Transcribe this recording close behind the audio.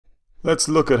Let's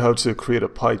look at how to create a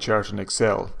pie chart in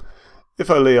Excel. If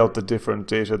I lay out the different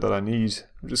data that I need,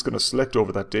 I'm just going to select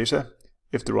over that data.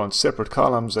 If they're on separate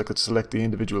columns, I could select the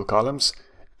individual columns.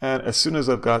 And as soon as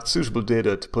I've got suitable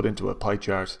data to put into a pie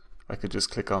chart, I could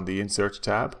just click on the Insert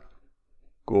tab,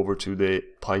 go over to the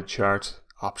Pie Chart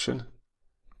option,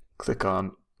 click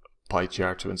on Pie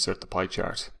Chart to insert the pie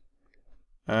chart.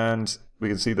 And we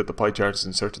can see that the pie chart is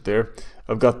inserted there.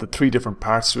 I've got the three different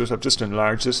parts to it. I've just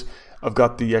enlarged it. I've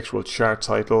got the actual chart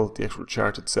title, the actual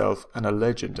chart itself, and a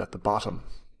legend at the bottom.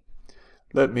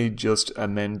 Let me just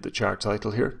amend the chart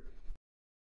title here.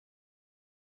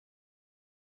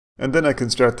 And then I can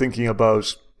start thinking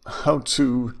about how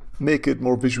to make it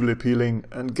more visually appealing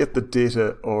and get the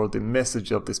data or the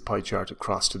message of this pie chart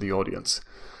across to the audience.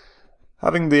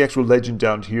 Having the actual legend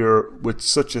down here with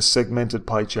such a segmented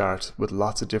pie chart with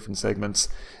lots of different segments,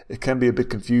 it can be a bit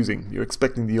confusing. You're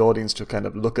expecting the audience to kind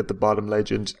of look at the bottom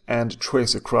legend and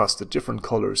trace across the different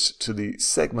colors to the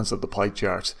segments of the pie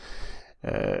chart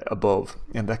above,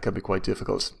 and that can be quite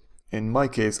difficult. In my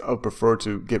case, I would prefer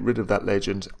to get rid of that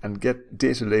legend and get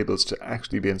data labels to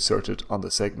actually be inserted on the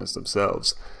segments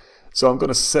themselves. So I'm going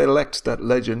to select that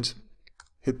legend,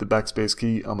 hit the backspace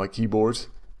key on my keyboard,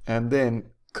 and then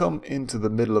come into the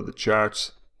middle of the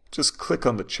chart, just click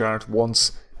on the chart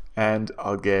once, and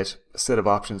I'll get a set of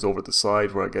options over the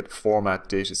side where I get Format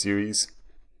Data Series.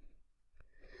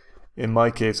 In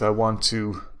my case, I want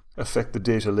to affect the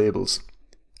data labels.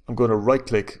 I'm going to right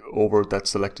click over that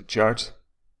selected chart,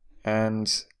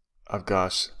 and I've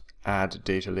got Add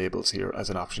Data Labels here as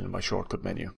an option in my shortcut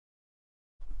menu.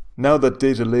 Now that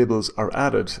data labels are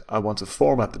added, I want to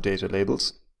format the data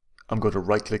labels. I'm going to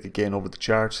right click again over the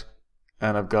chart,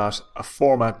 and I've got a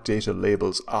Format Data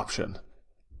Labels option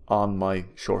on my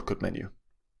shortcut menu.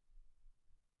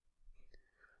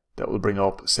 That will bring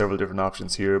up several different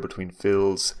options here between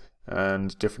fills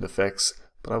and different effects,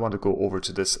 but I want to go over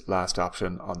to this last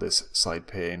option on this side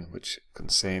pane, which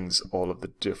contains all of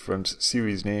the different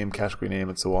series name, category name,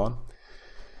 and so on.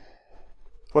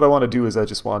 What I want to do is I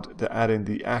just want to add in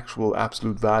the actual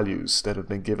absolute values that have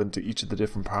been given to each of the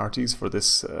different parties for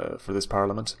this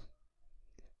parliament.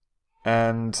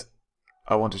 And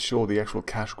I want to show the actual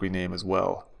category name as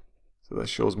well. So that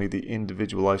shows me the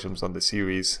individual items on the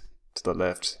series to the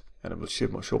left, and it will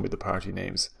show me the party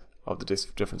names of the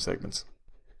different segments.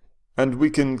 And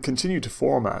we can continue to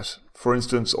format. For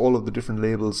instance, all of the different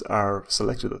labels are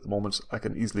selected at the moment. I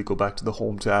can easily go back to the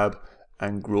Home tab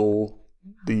and grow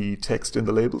the text in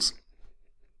the labels.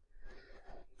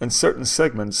 And certain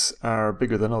segments are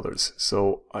bigger than others,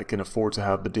 so I can afford to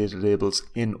have the data labels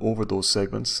in over those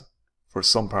segments for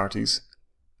some parties.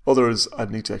 Others,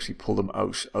 I'd need to actually pull them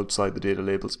outside the data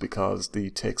labels because the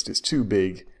text is too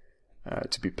big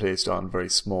to be placed on very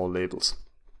small labels.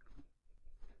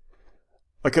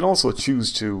 I can also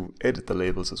choose to edit the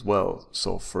labels as well.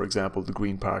 So for example, the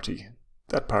Green Party.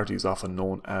 That party is often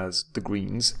known as the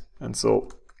Greens, and so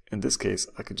in this case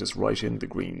I could just write in the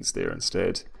Greens there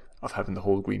instead of having the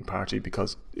whole Green Party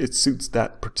because it suits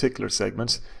that particular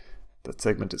segment. That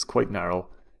segment is quite narrow,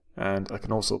 and I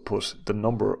can also put the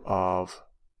number of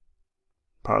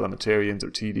parliamentarians or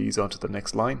TDs onto the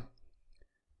next line,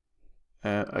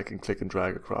 and I can click and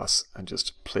drag across and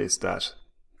just place that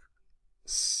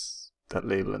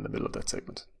label in the middle of that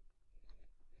segment.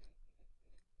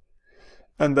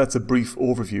 And that's a brief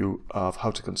overview of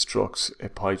how to construct a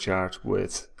pie chart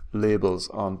with labels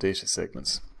on data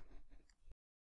segments.